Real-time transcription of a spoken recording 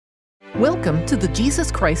Welcome to the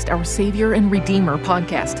Jesus Christ, Our Savior and Redeemer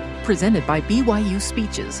podcast, presented by BYU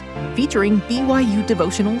Speeches, featuring BYU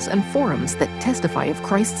devotionals and forums that testify of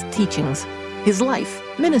Christ's teachings, His life,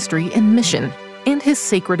 ministry, and mission, and His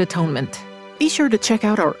sacred atonement. Be sure to check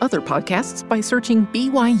out our other podcasts by searching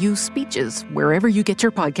BYU Speeches wherever you get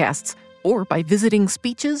your podcasts, or by visiting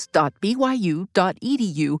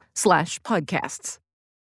speeches.byu.edu/podcasts.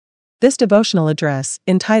 This devotional address,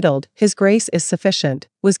 entitled, His Grace is Sufficient,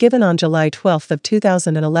 was given on July 12 of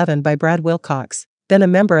 2011 by Brad Wilcox, then a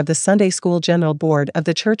member of the Sunday School General Board of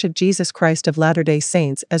the Church of Jesus Christ of Latter-day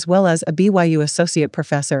Saints as well as a BYU Associate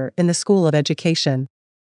Professor in the School of Education.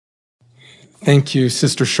 Thank you,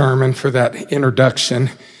 Sister Sharman, for that introduction.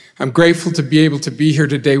 I'm grateful to be able to be here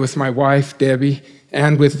today with my wife, Debbie,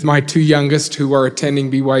 and with my two youngest who are attending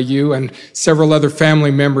BYU and several other family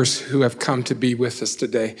members who have come to be with us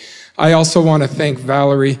today. I also want to thank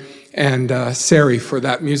Valerie and Sari for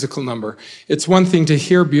that musical number. It's one thing to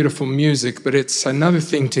hear beautiful music, but it's another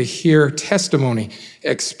thing to hear testimony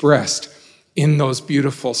expressed in those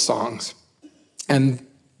beautiful songs. And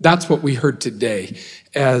that's what we heard today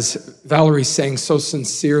as Valerie sang so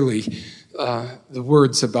sincerely the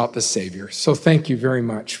words about the Savior. So thank you very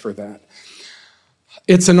much for that.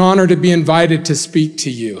 It's an honor to be invited to speak to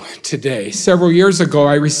you today. Several years ago,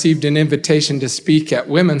 I received an invitation to speak at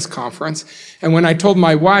Women's Conference. And when I told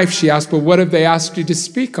my wife, she asked, well, what have they asked you to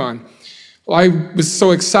speak on? Well, I was so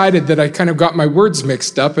excited that I kind of got my words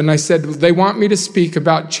mixed up. And I said, well, they want me to speak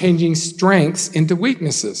about changing strengths into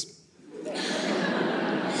weaknesses.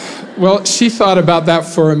 Well, she thought about that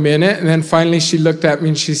for a minute. And then finally she looked at me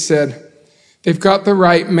and she said, they've got the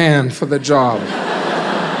right man for the job.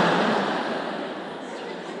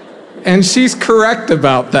 And she's correct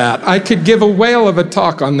about that. I could give a whale of a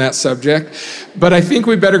talk on that subject, but I think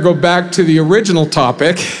we better go back to the original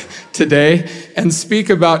topic today and speak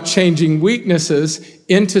about changing weaknesses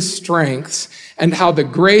into strengths and how the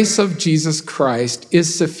grace of Jesus Christ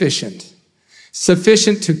is sufficient.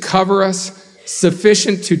 Sufficient to cover us,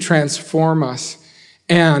 sufficient to transform us,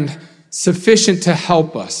 and sufficient to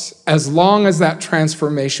help us as long as that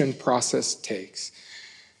transformation process takes.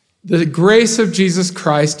 The grace of Jesus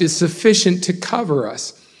Christ is sufficient to cover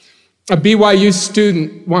us. A BYU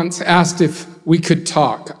student once asked if we could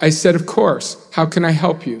talk. I said, of course. How can I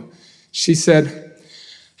help you? She said,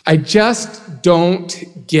 I just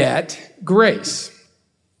don't get grace.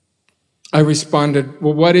 I responded,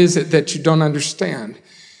 well, what is it that you don't understand?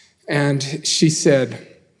 And she said,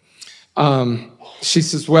 well,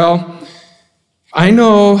 I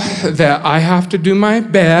know that I have to do my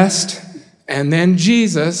best, and then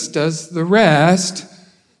Jesus does the rest,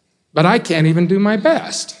 but I can't even do my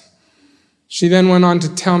best. She then went on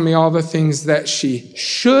to tell me all the things that she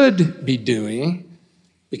should be doing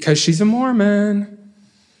because she's a Mormon,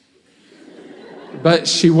 but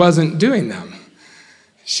she wasn't doing them.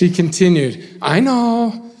 She continued, I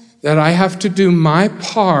know that I have to do my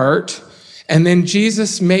part, and then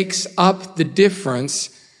Jesus makes up the difference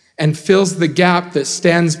and fills the gap that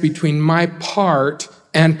stands between my part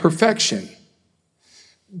and perfection.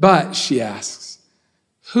 But, she asks,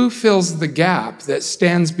 who fills the gap that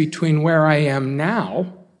stands between where I am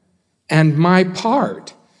now and my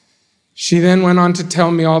part? She then went on to tell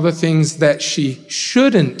me all the things that she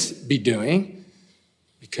shouldn't be doing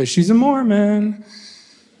because she's a Mormon,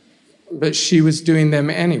 but she was doing them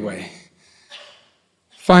anyway.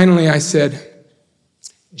 Finally, I said,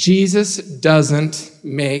 Jesus doesn't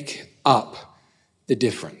make up the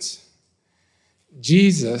difference.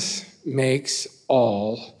 Jesus makes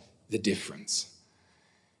all the difference.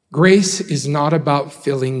 Grace is not about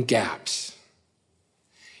filling gaps.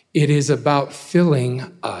 It is about filling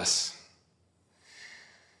us.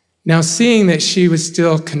 Now, seeing that she was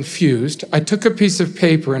still confused, I took a piece of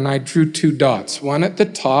paper and I drew two dots, one at the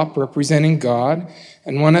top representing God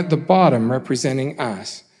and one at the bottom representing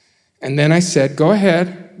us. And then I said, go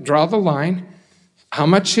ahead, draw the line. How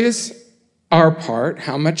much is our part?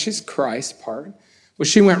 How much is Christ's part? Well,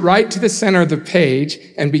 she went right to the center of the page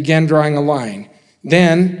and began drawing a line.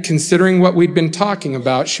 Then, considering what we'd been talking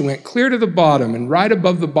about, she went clear to the bottom, and right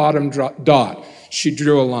above the bottom dot, she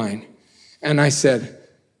drew a line. And I said,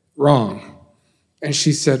 wrong. And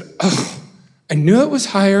she said, oh, I knew it was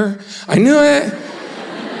higher. I knew it.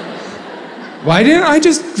 Why didn't I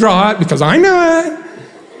just draw it? Because I knew it.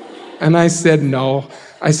 And I said, no.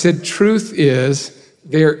 I said, truth is,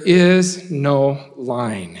 there is no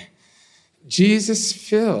line. Jesus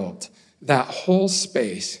filled that whole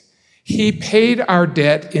space. He paid our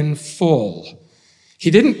debt in full.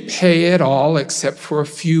 He didn't pay it all except for a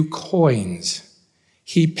few coins.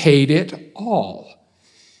 He paid it all.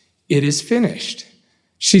 It is finished.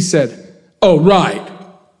 She said, "Oh, right.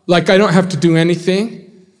 Like I don't have to do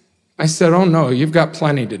anything?" I said, "Oh no, you've got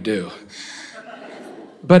plenty to do."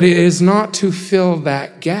 But it is not to fill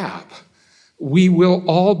that gap. We will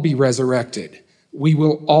all be resurrected. We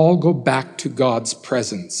will all go back to God's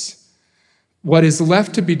presence. What is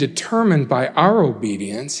left to be determined by our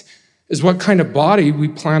obedience is what kind of body we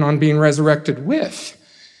plan on being resurrected with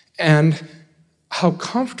and how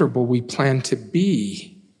comfortable we plan to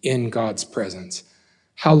be in God's presence,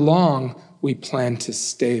 how long we plan to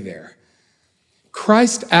stay there.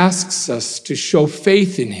 Christ asks us to show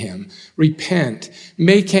faith in him, repent,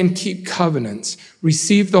 make and keep covenants,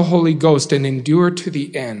 receive the Holy Ghost, and endure to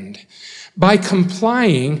the end. By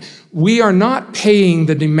complying, we are not paying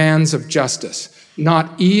the demands of justice,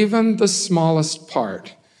 not even the smallest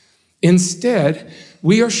part. Instead,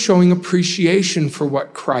 we are showing appreciation for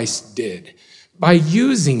what Christ did by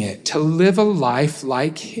using it to live a life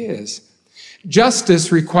like his.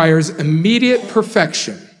 Justice requires immediate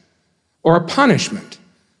perfection or a punishment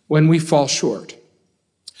when we fall short.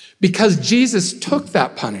 Because Jesus took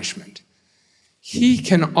that punishment, he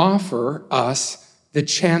can offer us the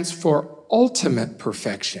chance for ultimate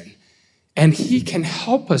perfection, and he can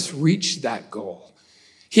help us reach that goal.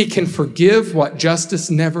 He can forgive what justice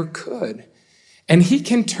never could, and he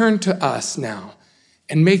can turn to us now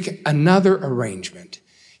and make another arrangement.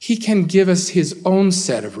 He can give us his own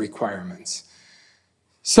set of requirements.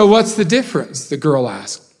 So what's the difference? The girl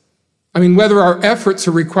asked. I mean, whether our efforts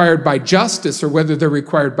are required by justice or whether they're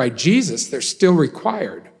required by Jesus, they're still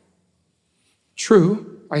required.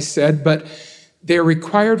 True, I said, but they're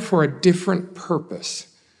required for a different purpose.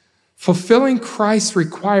 Fulfilling Christ's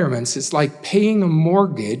requirements is like paying a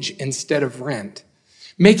mortgage instead of rent,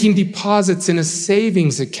 making deposits in a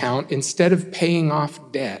savings account instead of paying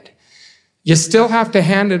off debt. You still have to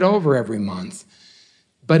hand it over every month,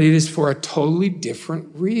 but it is for a totally different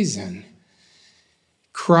reason.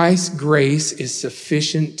 Christ's grace is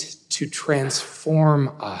sufficient to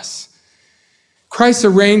transform us. Christ's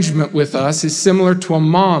arrangement with us is similar to a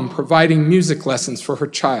mom providing music lessons for her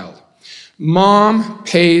child. Mom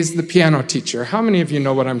pays the piano teacher. How many of you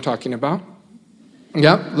know what I'm talking about?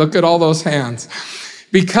 Yep, look at all those hands.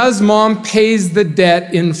 Because mom pays the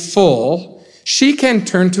debt in full, she can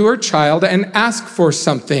turn to her child and ask for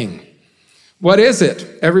something. What is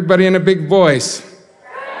it? Everybody in a big voice.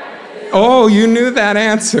 Oh, you knew that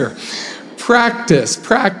answer.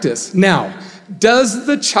 Practice. Now, does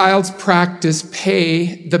the child's practice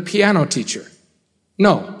pay the piano teacher?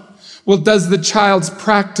 No. Well, does the child's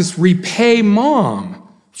practice repay mom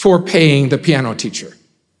for paying the piano teacher?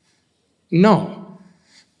 No.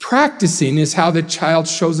 Practicing is how the child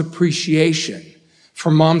shows appreciation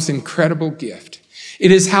for mom's incredible gift.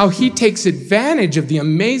 It is how he takes advantage of the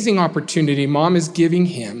amazing opportunity mom is giving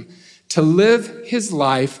him to live his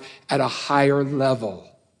life at a higher level.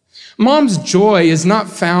 Mom's joy is not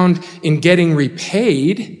found in getting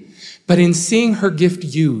repaid, but in seeing her gift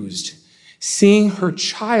used, seeing her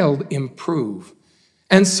child improve.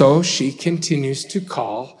 And so she continues to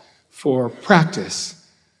call for practice.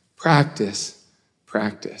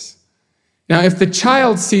 Now, if the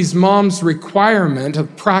child sees mom's requirement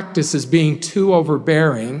of practice as being too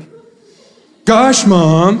overbearing, "Gosh,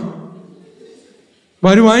 Mom,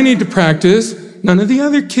 why do I need to practice? None of the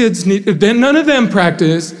other kids none of them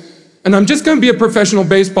practice, and I'm just going to be a professional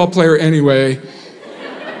baseball player anyway."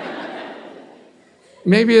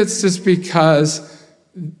 Maybe it's just because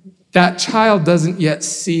that child doesn't yet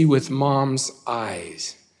see with mom's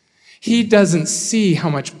eyes. He doesn't see how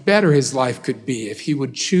much better his life could be if he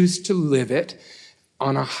would choose to live it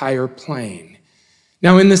on a higher plane.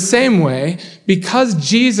 Now, in the same way, because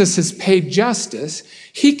Jesus has paid justice,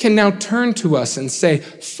 he can now turn to us and say,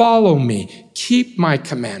 "Follow me, keep my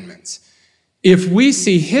commandments." If we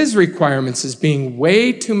see his requirements as being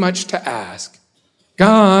way too much to ask,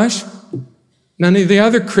 "Gosh, none of the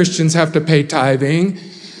other Christians have to pay tithing.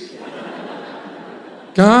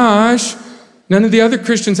 Gosh, none of the other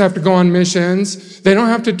Christians have to go on missions. They don't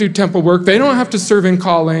have to do temple work. They don't have to serve in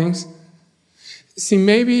callings." See,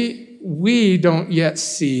 maybe we don't yet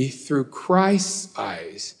see through Christ's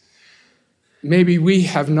eyes. Maybe we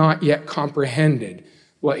have not yet comprehended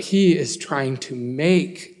what he is trying to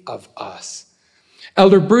make of us.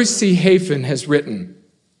 Elder Bruce C. Hafen has written,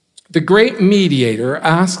 "The great mediator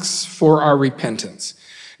asks for our repentance,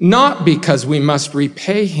 not because we must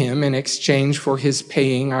repay him in exchange for his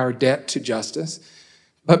paying our debt to justice,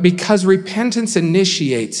 but because repentance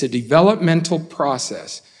initiates a developmental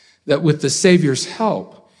process that, with the Savior's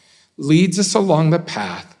help, leads us along the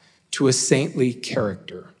path to a saintly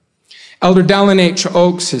character." Elder Dallin H.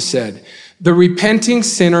 Oakes has said, "The repenting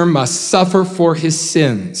sinner must suffer for his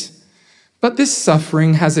sins, But this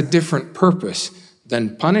suffering has a different purpose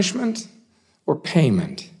than punishment or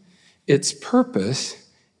payment. Its purpose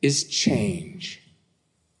is change.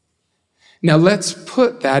 Now let's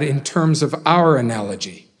put that in terms of our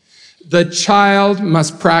analogy. The child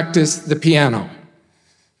must practice the piano,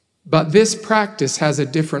 but this practice has a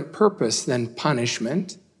different purpose than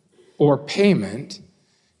punishment or payment.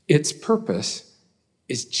 Its purpose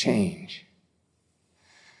is change.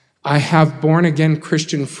 I have born-again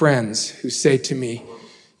Christian friends who say to me,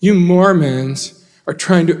 "You Mormons are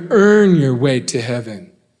trying to earn your way to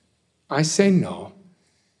heaven." I say no.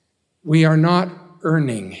 We are not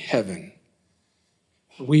earning heaven.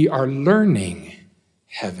 We are learning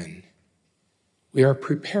heaven. We are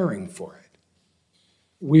preparing for it.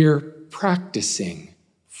 We're practicing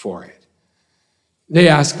for it. They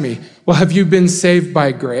ask me, "Well, have you been saved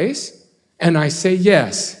by grace?" And I say,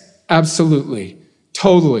 yes, absolutely,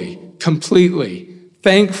 totally, completely,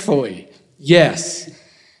 thankfully, yes.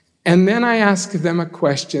 And then I ask them a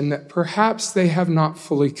question that perhaps they have not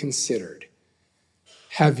fully considered.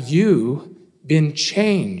 Have you been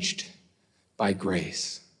changed by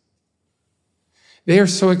grace? They are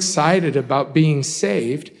so excited about being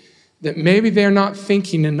saved that maybe they're not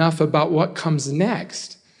thinking enough about what comes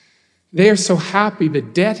next. They are so happy the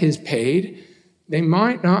debt is paid, they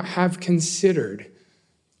might not have considered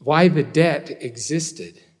why the debt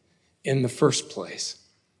existed in the first place.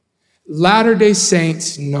 Latter-day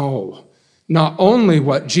Saints know not only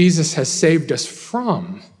what Jesus has saved us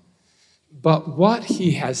from, but what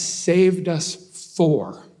he has saved us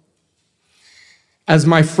for. As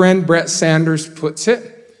my friend Brett Sanders puts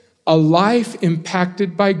it, a life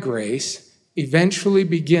impacted by grace eventually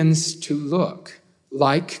begins to look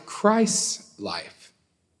like Christ's life.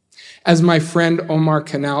 As my friend Omar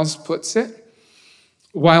Canals puts it,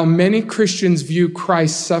 while many Christians view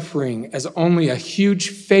Christ's suffering as only a huge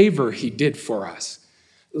favor he did for us,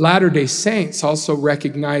 Latter-day Saints also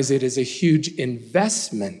recognize it as a huge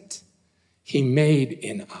investment he made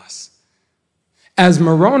in us. As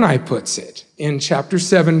Moroni puts it in chapter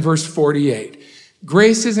 7, verse 48,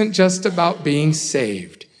 grace isn't just about being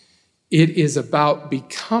saved. It is about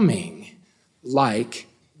becoming like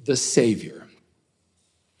the Savior.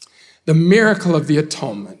 The miracle of the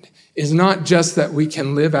atonement is not just that we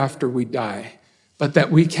can live after we die, but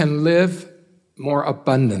that we can live more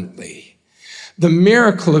abundantly. The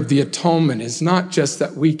miracle of the atonement is not just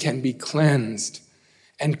that we can be cleansed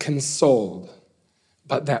and consoled,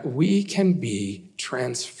 but that we can be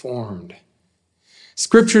transformed.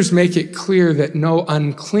 Scriptures make it clear that no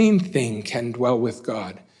unclean thing can dwell with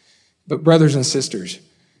God. But brothers and sisters,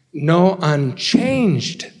 no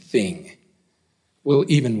unchanged thing will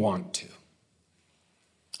even want to.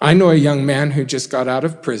 I know a young man who just got out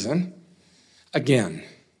of prison. Again,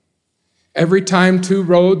 every time two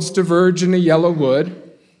roads diverge in a yellow wood,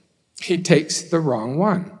 he takes the wrong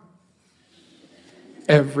one.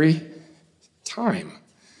 Every time.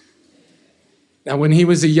 Now, when he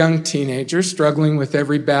was a young teenager, struggling with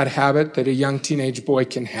every bad habit that a young teenage boy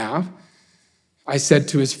can have, I said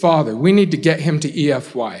to his father, "We need to get him to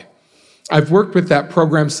EFY. I've worked with that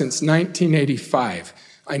program since 1985.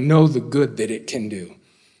 I know the good that it can do."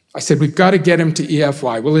 I said, "We've got to get him to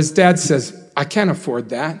EFY. Well, his dad says, "I can't afford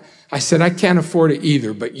that." I said, "I can't afford it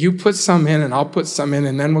either, but you put some in and I'll put some in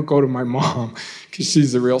and then we'll go to my mom because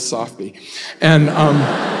she's a real softie."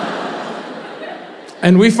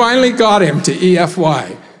 And we finally got him to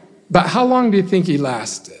EFY. But how long do you think he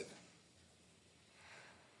lasted?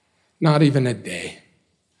 Not even a day.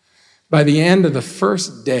 By the end of the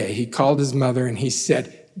first day, he called his mother and he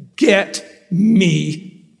said, "Get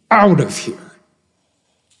me out of here."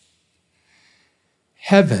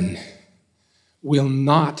 Heaven will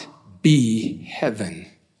not be heaven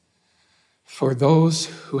for those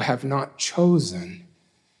who have not chosen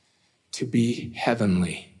to be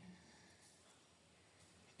heavenly.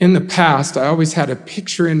 In the past, I always had a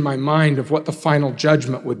picture in my mind of what the final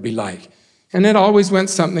judgment would be like. And it always went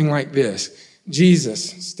something like this.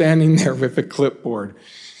 Jesus standing there with a clipboard.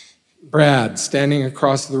 Brad standing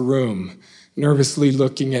across the room, nervously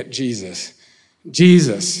looking at Jesus.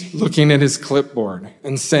 Jesus looking at his clipboard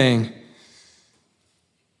and saying,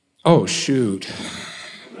 "Oh, shoot."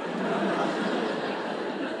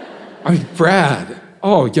 I mean, "Brad,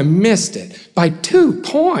 oh, you missed it by 2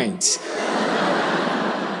 points.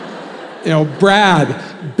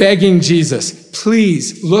 Brad begging Jesus,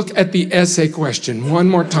 "Please look at the essay question one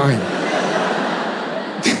more time.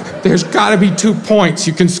 There's got to be 2 points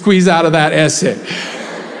you can squeeze out of that essay."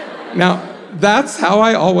 Now, that's how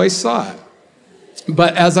I always saw it.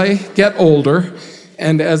 But as I get older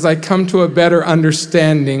and as I come to a better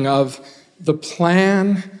understanding of the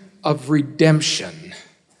plan, of redemption,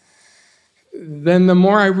 then the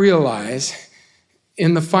more I realize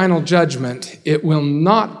in the final judgment, it will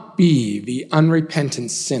not be the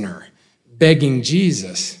unrepentant sinner begging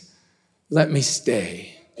Jesus, let me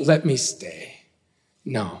stay, let me stay.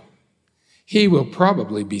 No, he will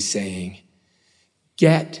probably be saying,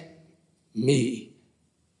 get me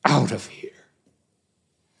out of here.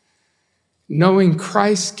 Knowing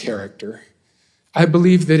Christ's character, I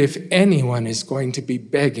believe that if anyone is going to be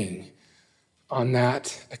begging on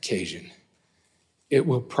that occasion, it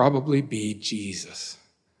will probably be Jesus,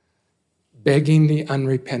 begging the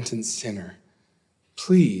unrepentant sinner,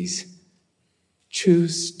 please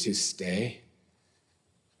choose to stay.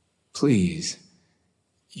 Please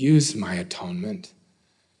use my atonement,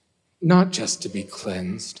 not just to be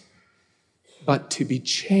cleansed, but to be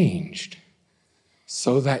changed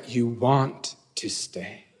so that you want to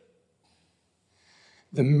stay.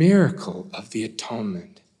 The miracle of the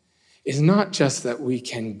atonement is not just that we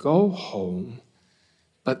can go home,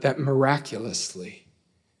 but that miraculously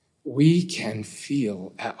we can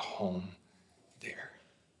feel at home there.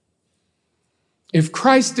 If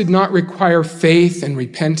Christ did not require faith and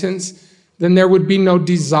repentance, then there would be no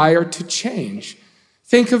desire to change.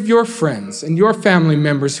 Think of your friends and your family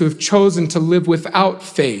members who have chosen to live without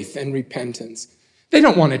faith and repentance. They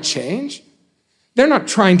don't want to change. They're not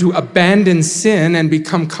trying to abandon sin and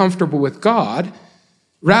become comfortable with God.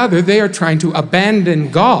 Rather, they are trying to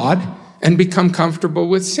abandon God and become comfortable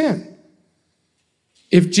with sin.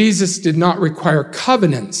 If Jesus did not require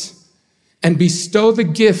covenants and bestow the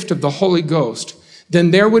gift of the Holy Ghost,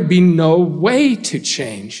 then there would be no way to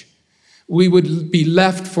change. We would be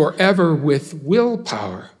left forever with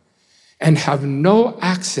willpower and have no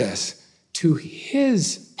access to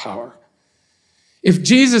his power. If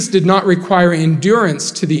Jesus did not require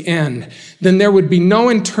endurance to the end, then there would be no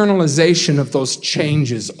internalization of those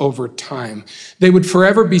changes over time. They would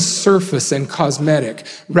forever be surface and cosmetic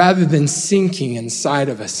rather than sinking inside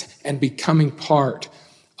of us and becoming part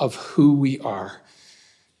of who we are.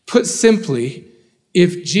 Put simply,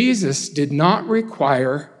 if Jesus did not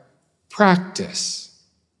require practice,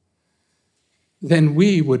 then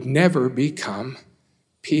we would never become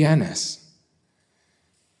pianists.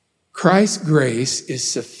 Christ's grace is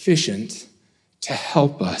sufficient to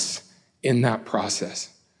help us in that process.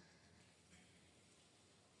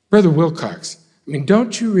 Brother Wilcox,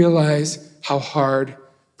 don't you realize how hard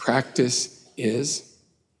practice is?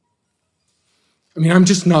 I'm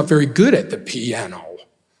just not very good at the piano.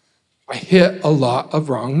 I hit a lot of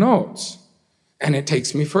wrong notes, and it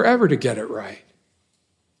takes me forever to get it right.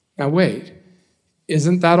 Now wait,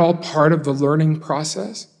 isn't that all part of the learning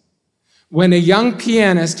process? When a young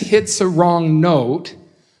pianist hits a wrong note,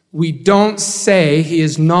 we don't say he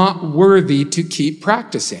is not worthy to keep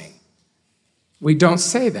practicing. We don't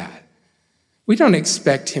say that. We don't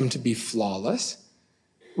expect him to be flawless.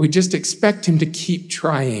 We just expect him to keep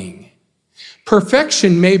trying.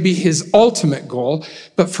 Perfection may be his ultimate goal,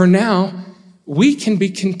 but for now, we can be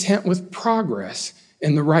content with progress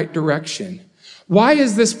in the right direction. Why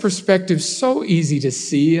is this perspective so easy to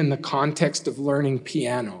see in the context of learning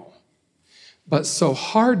piano, but so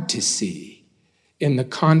hard to see in the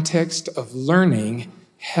context of learning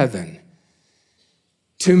heaven?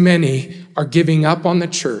 Too many are giving up on the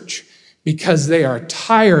church because they are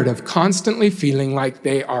tired of constantly feeling like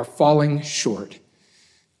they are falling short.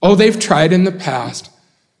 Oh, they've tried in the past,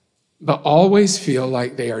 but always feel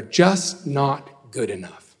like they are just not good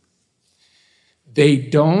enough. They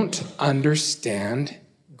don't understand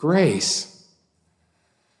grace.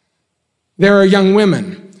 There are young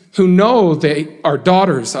women who know they are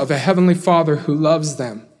daughters of a heavenly Father who loves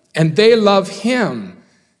them, and they love him.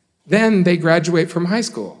 Then they graduate from high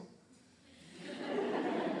school.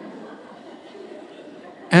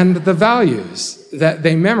 And the values that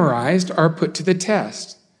they memorized are put to the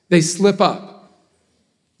test. They slip up.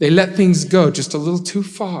 They let things go just a little too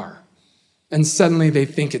far, and suddenly they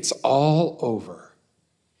think it's all over.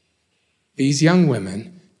 These young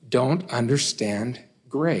women don't understand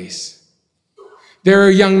grace. There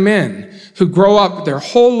are young men who grow up their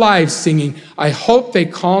whole lives singing, I hope they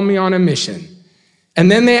call me on a mission.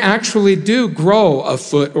 And then they actually do grow a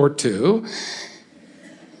foot or two,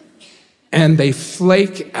 and they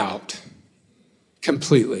flake out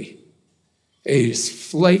completely. They just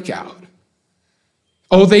flake out.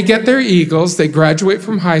 Oh, they get their eagles, they graduate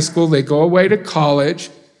from high school, they go away to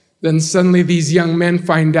college. Then suddenly these young men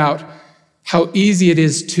find out how easy it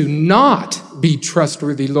is to not be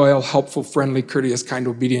trustworthy, loyal, helpful, friendly, courteous, kind,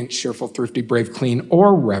 obedient, cheerful, thrifty, brave, clean,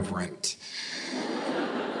 or reverent.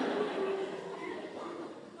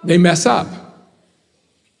 They mess up.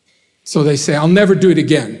 So they say, I'll never do it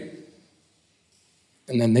again.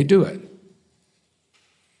 And then they do it.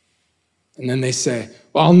 And then they say,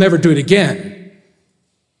 well, I'll never do it again.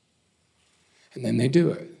 And then they do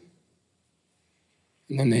it.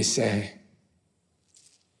 And then they say,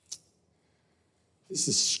 this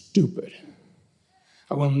is stupid.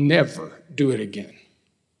 I will never do it again.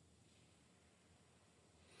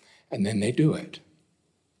 And then they do it.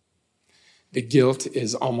 The guilt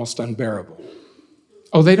is almost unbearable.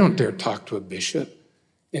 Oh, they don't dare talk to a bishop.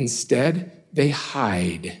 Instead, they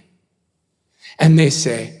hide. And they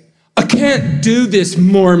say, I can't do this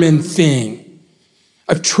Mormon thing.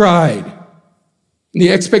 I've tried.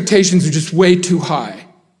 The expectations are just way too high.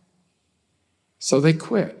 So they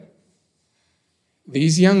quit.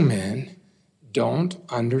 These young men don't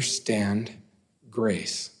understand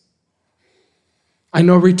grace. I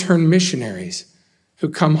know returned missionaries who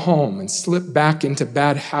come home and slip back into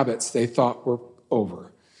bad habits they thought were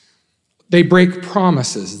over. They break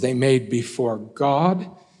promises they made before God,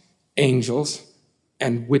 angels,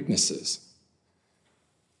 and witnesses.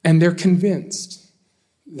 And they're convinced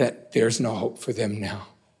that there's no hope for them now.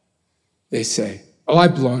 They say, oh,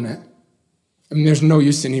 I've blown it. I mean, there's no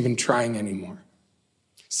use in even trying anymore.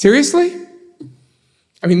 Seriously?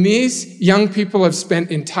 I mean, these young people have spent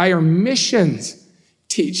entire missions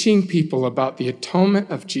teaching people about the atonement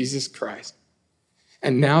of Jesus Christ.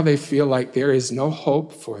 And now they feel like there is no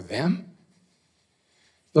hope for them.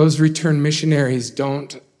 Those returned missionaries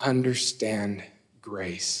don't understand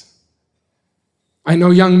grace. I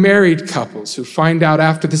know young married couples who find out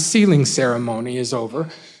after the sealing ceremony is over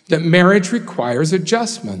that marriage requires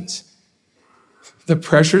adjustments. The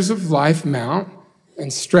pressures of life mount,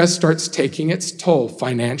 and stress starts taking its toll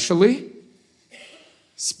financially,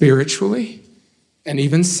 spiritually, and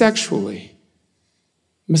even sexually.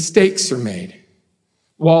 Mistakes are made.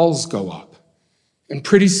 Walls go up. And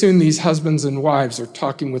pretty soon these husbands and wives are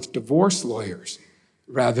talking with divorce lawyers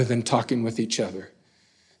rather than talking with each other.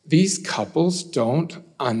 These couples don't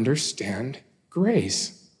understand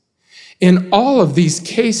grace. In all of these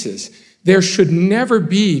cases, there should never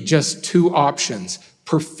be just two options,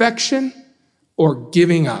 perfection or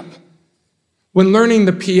giving up. When learning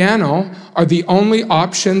the piano, are the only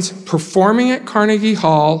options performing at Carnegie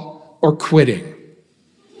Hall or quitting?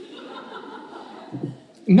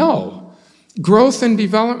 No. Growth and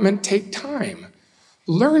development take time.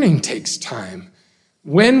 Learning takes time.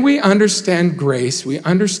 When we understand grace, we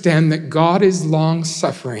understand that God is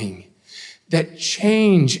long-suffering, that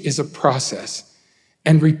change is a process,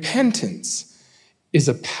 and repentance is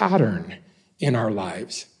a pattern in our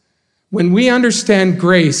lives. When we understand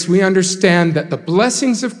grace, we understand that the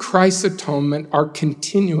blessings of Christ's atonement are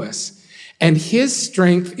continuous, and his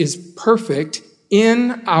strength is perfect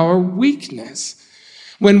in our weakness.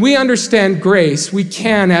 When we understand grace, we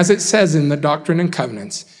can, as it says in the Doctrine and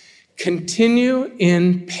Covenants, continue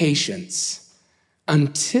in patience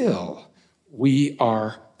until we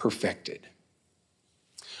are perfected.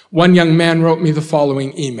 One young man wrote me the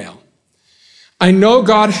following email. I know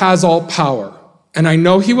God has all power, and I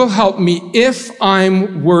know he will help me if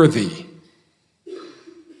I'm worthy,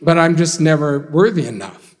 but I'm just never worthy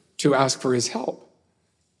enough to ask for his help.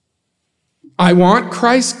 I want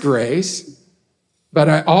Christ's grace, but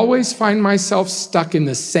I always find myself stuck in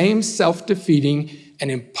the same self-defeating and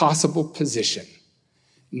impossible position.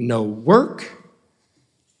 No work,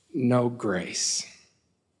 no grace.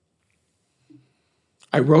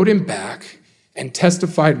 I wrote him back and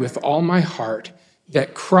testified with all my heart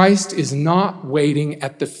that Christ is not waiting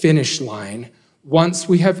at the finish line once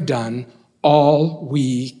we have done all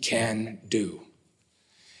we can do.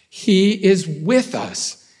 He is with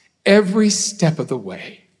us every step of the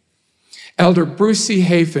way. Elder Bruce C.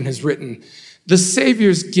 Hafen has written, the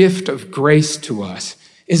Savior's gift of grace to us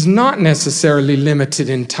is not necessarily limited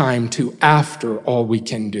in time to after all we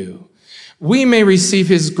can do. We may receive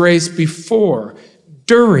his grace before,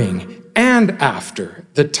 during, and after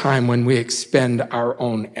the time when we expend our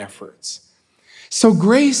own efforts. So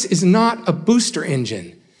grace is not a booster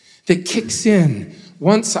engine that kicks in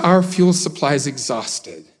once our fuel supply is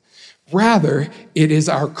exhausted. Rather, it is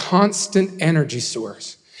our constant energy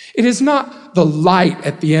source. It is not the light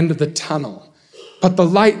at the end of the tunnel, but the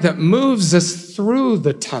light that moves us through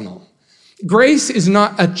the tunnel. Grace is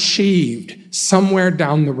not achieved somewhere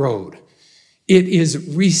down the road. It is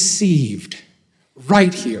received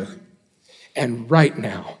right here and right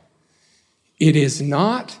now. It is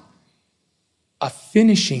not a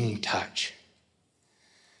finishing touch,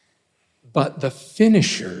 but the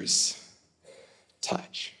finisher's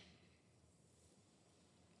touch.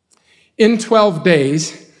 In 12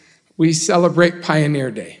 days, we celebrate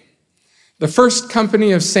Pioneer Day, The first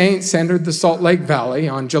company of saints entered the Salt Lake Valley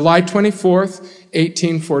on July 24th,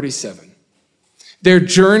 1847. Their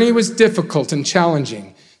journey was difficult and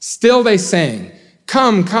challenging. Still they sang,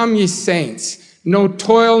 "Come, come, ye saints, no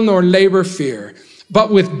toil nor labor fear,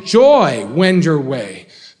 but with joy wend your way.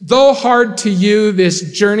 Though hard to you this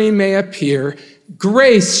journey may appear,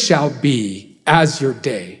 grace shall be as your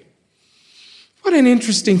day." What an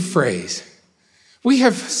interesting phrase. We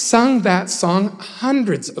have sung that song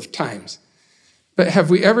hundreds of times, but have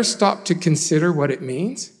we ever stopped to consider what it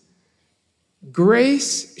means?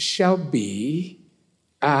 Grace shall be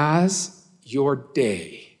as your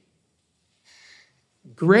day.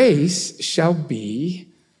 Grace shall be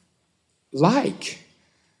like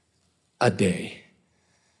a day.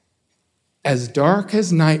 As dark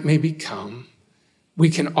as night may become, we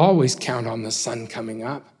can always count on the sun coming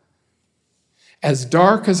up. As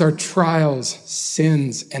dark as our trials,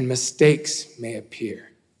 sins, and mistakes may appear,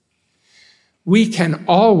 we can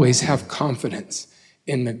always have confidence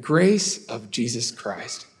in the grace of Jesus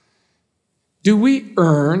Christ. Do we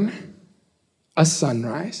earn a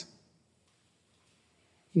sunrise?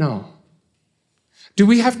 No. Do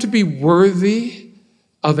we have to be worthy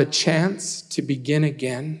of a chance to begin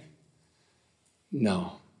again?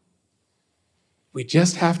 No. We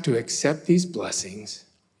just have to accept these blessings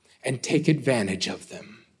and take advantage of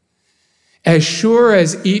them. As sure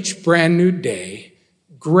as each brand new day,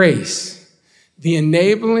 grace, the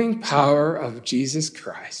enabling power of Jesus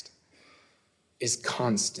Christ, is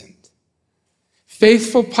constant.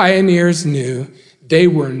 Faithful pioneers knew they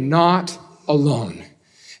were not alone.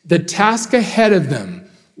 The task ahead of them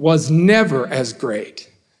was never as great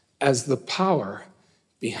as the power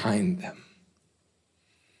behind them.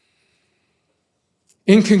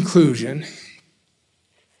 In conclusion,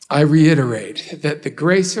 I reiterate that the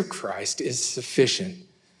grace of Christ is sufficient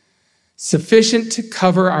to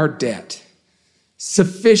cover our debt,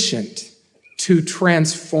 sufficient to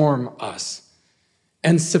transform us,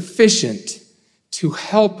 and sufficient to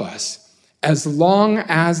help us as long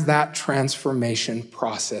as that transformation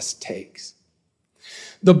process takes.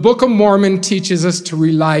 The Book of Mormon teaches us to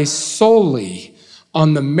rely solely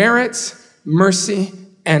on the merits, mercy,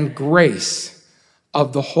 and grace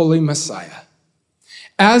of the Holy Messiah.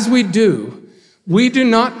 As we do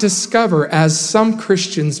not discover, as some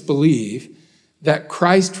Christians believe, that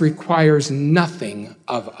Christ requires nothing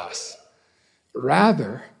of us.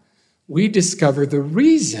 Rather, we discover the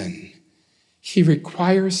reason he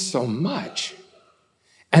requires so much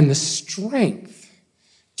and the strength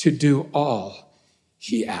to do all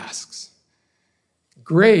he asks.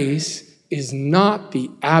 Grace is not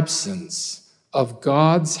the absence of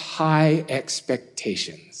God's high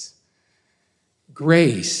expectations.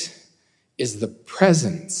 Grace is the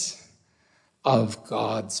presence of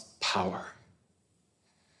God's power.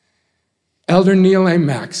 Elder Neal A.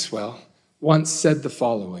 Maxwell once said the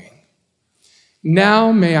following,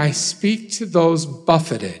 "Now may I speak to those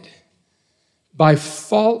buffeted by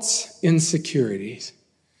false insecurities,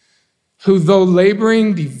 who, though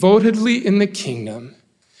laboring devotedly in the kingdom,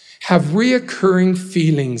 have reoccurring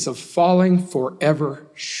feelings of falling forever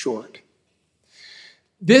short.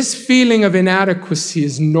 This feeling of inadequacy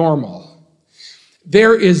is normal.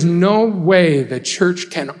 There is no way the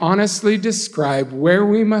church can honestly describe where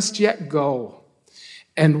we must yet go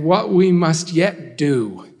and what we must yet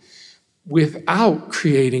do without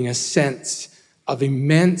creating a sense of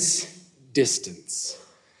immense distance.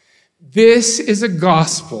 This is a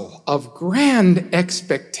gospel of grand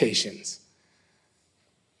expectations,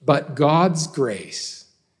 but God's grace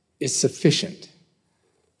is sufficient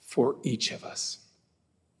for each of us."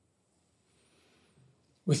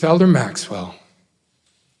 With Elder Maxwell,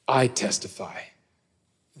 I testify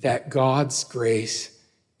that God's grace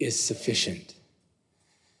is sufficient.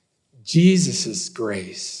 Jesus'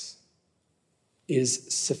 grace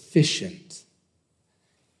is sufficient.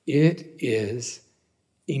 It is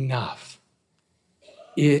enough.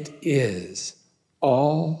 It is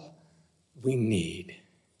all we need.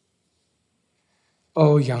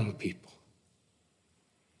 Oh, young people,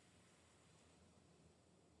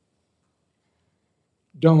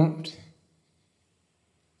 don't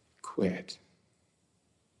quit.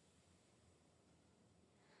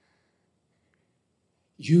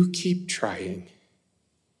 You keep trying.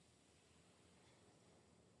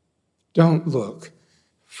 Don't look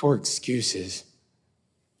for excuses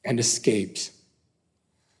and escapes.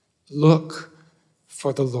 Look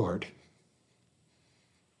for the Lord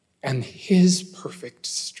and his perfect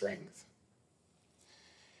strength.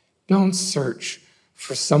 Don't search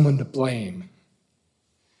for someone to blame.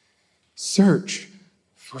 Search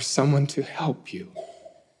for someone to help you.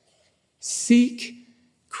 Seek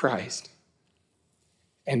Christ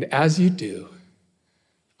And as you do,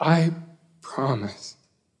 I promise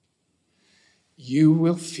you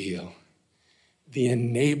will feel the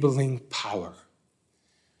enabling power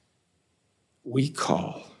we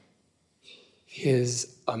call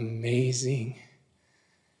His amazing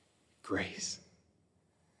grace.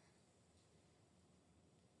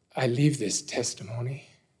 I leave this testimony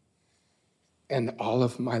and all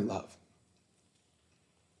of my love,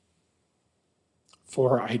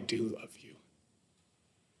 for I do love you.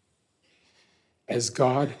 As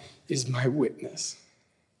God is my witness,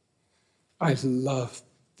 I love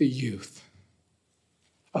the youth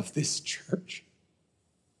of this church.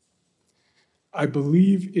 I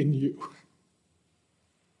believe in you.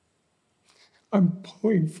 I'm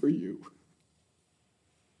pulling for you.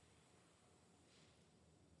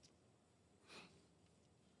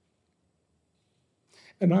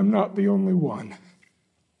 And I'm not the only one.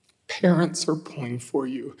 Parents are pulling for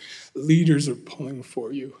you. Leaders are pulling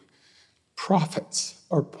for you. Prophets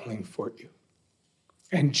are pulling for you.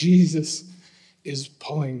 And Jesus is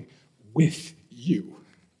pulling with you.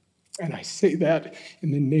 And I say that in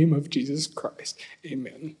the name of Jesus Christ.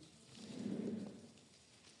 Amen.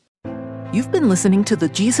 You've been listening to the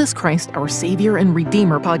Jesus Christ, Our Savior and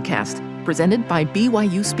Redeemer podcast, presented by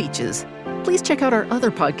BYU Speeches. Please check out our other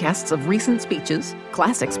podcasts of recent speeches,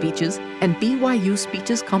 classic speeches, and BYU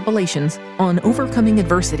Speeches compilations on overcoming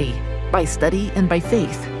adversity, by study and by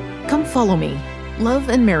faith. Come follow me, love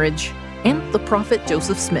and marriage, and the prophet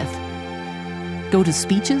Joseph Smith. Go to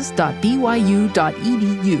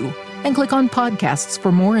speeches.byu.edu and click on podcasts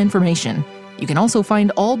for more information. You can also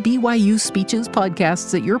find all BYU Speeches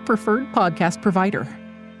podcasts at your preferred podcast provider.